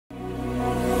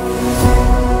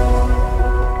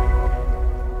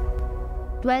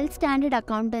12th Standard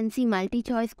Accountancy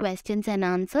Multi-Choice Questions and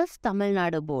Answers,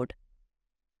 Tamilnadu Board.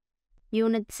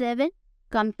 Unit 7,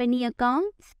 Company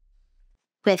Accounts.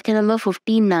 Question number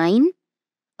 59.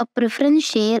 A preference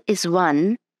share is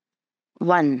 1,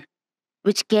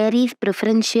 which carries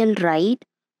preferential right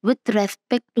with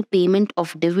respect to payment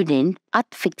of dividend at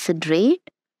fixed rate.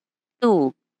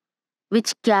 2,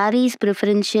 which carries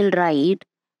preferential right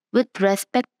with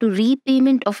respect to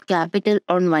repayment of capital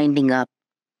on winding up.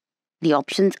 The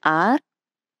options are: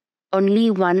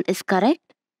 only 1 is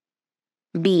correct,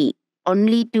 B,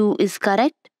 only 2 is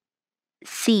correct,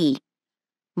 C,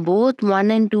 both 1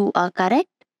 and 2 are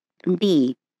correct,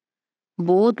 D,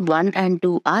 both 1 and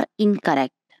 2 are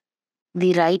incorrect.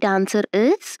 The right answer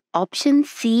is option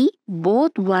C,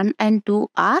 both 1 and 2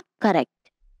 are correct.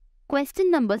 Question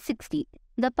number 60.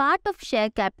 The part of share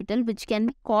capital which can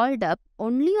be called up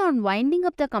only on winding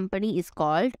up the company is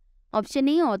called option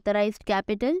A, authorized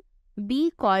capital,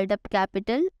 B, called up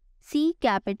capital, C,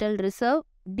 capital reserve,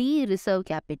 D, reserve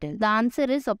capital. The answer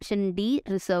is option D,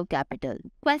 reserve capital.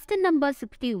 Question number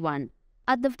 61.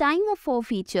 At the time of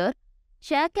forfeiture,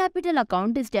 share capital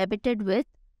account is debited with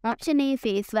option A,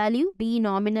 face value, B,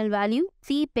 nominal value,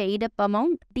 C, paid up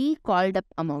amount, D, called up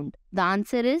amount. The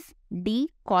answer is D,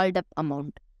 called up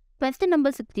amount. Question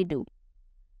number 62.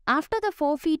 After the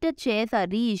forfeited shares are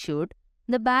reissued,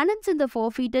 the balance in the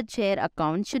forfeited share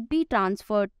account should be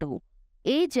transferred to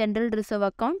A, general reserve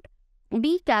account,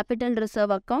 B, capital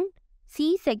reserve account,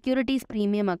 C, securities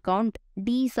premium account,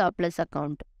 D, surplus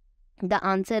account. The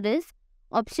answer is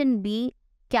option B,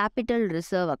 capital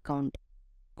reserve account.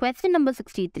 Question number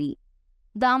 63.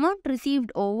 The amount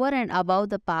received over and above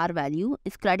the par value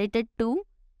is credited to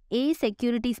A,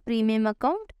 securities premium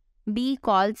account, B,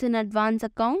 calls in advance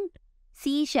account,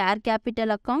 C, share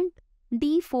capital account,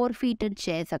 D, forfeited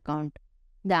shares account.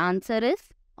 The answer is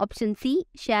option C,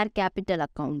 share capital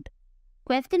account.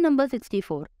 Question number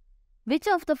 64. Which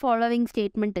of the following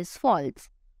statement is false?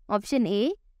 Option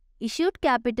A, issued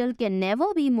capital can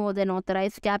never be more than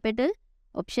authorized capital.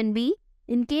 Option B,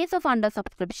 in case of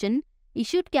undersubscription,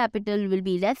 issued capital will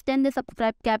be less than the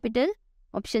subscribed capital.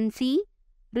 Option C,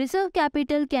 reserve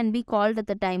capital can be called at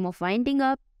the time of winding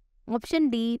up. Option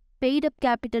D, paid up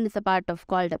capital is a part of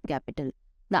called up capital.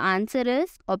 The answer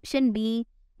is option B,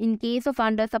 in case of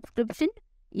undersubscription,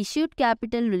 issued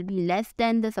capital will be less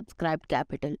than the subscribed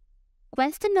capital.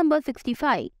 Question number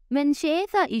 65. When shares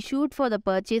are issued for the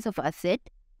purchase of asset,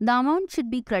 the amount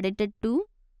should be credited to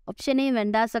option A,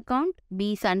 vendor's account,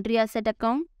 B, sundry asset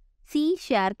account, C,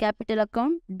 share capital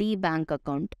account, D, bank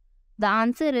account. The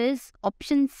answer is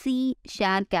option C,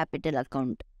 share capital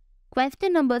account.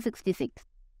 Question number 66.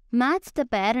 Match the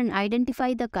pair and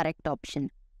identify the correct option.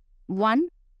 1.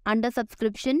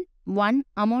 Undersubscription. 1.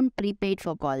 Amount prepaid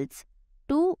for calls.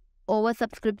 2.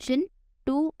 Oversubscription.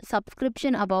 2.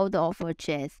 Subscription above the offered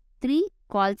shares. 3.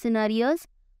 Calls in arrears.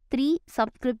 3.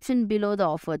 Subscription below the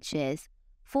offered shares.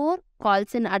 4.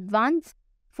 Calls in advance.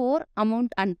 4.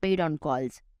 Amount unpaid on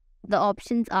calls. The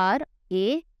options are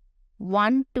A,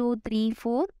 1, 2, 3,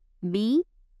 4, B,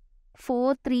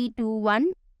 4, 3, 2,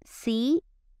 1, C,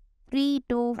 3,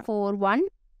 2, 4, 1,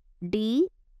 D,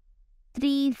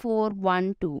 3, 4,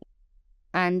 1, 2.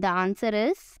 And the answer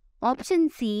is option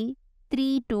C,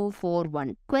 3, 2, 4,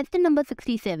 1. Question number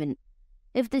 67.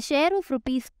 If the share of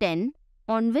rupees 10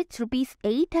 on which rupees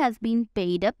 8 has been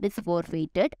paid up is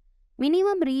forfeited,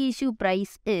 minimum reissue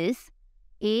price is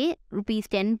A, rupees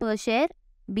 10 per share,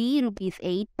 B, rupees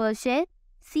 8 per share,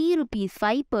 C, rupees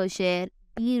 5 per share,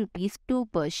 D, rupees 2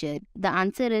 per share. The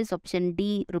answer is option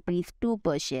D, rupees 2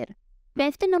 per share.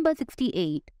 Question number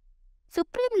 68.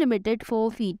 Supreme Limited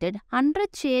forfeited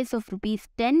 100 shares of rupees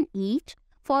 10 each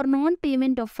for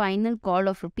non-payment of final call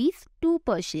of rupees 2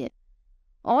 per share.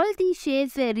 All these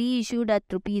shares were reissued at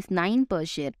rupees 9 per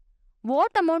share.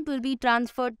 What amount will be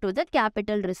transferred to the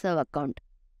capital reserve account?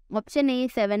 Option A,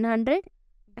 700,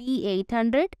 B,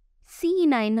 800, C,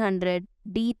 900,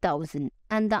 D, 1000.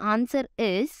 And the answer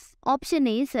is option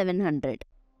A, 700.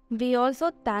 We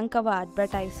also thank our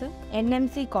advertiser,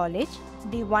 NMC College,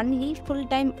 the only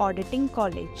full-time auditing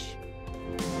college.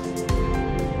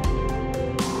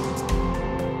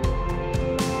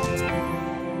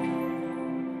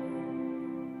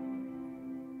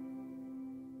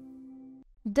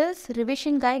 This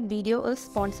revision guide video is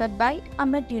sponsored by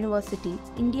AMET University,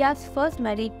 India's first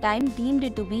maritime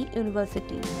deemed to be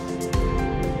university.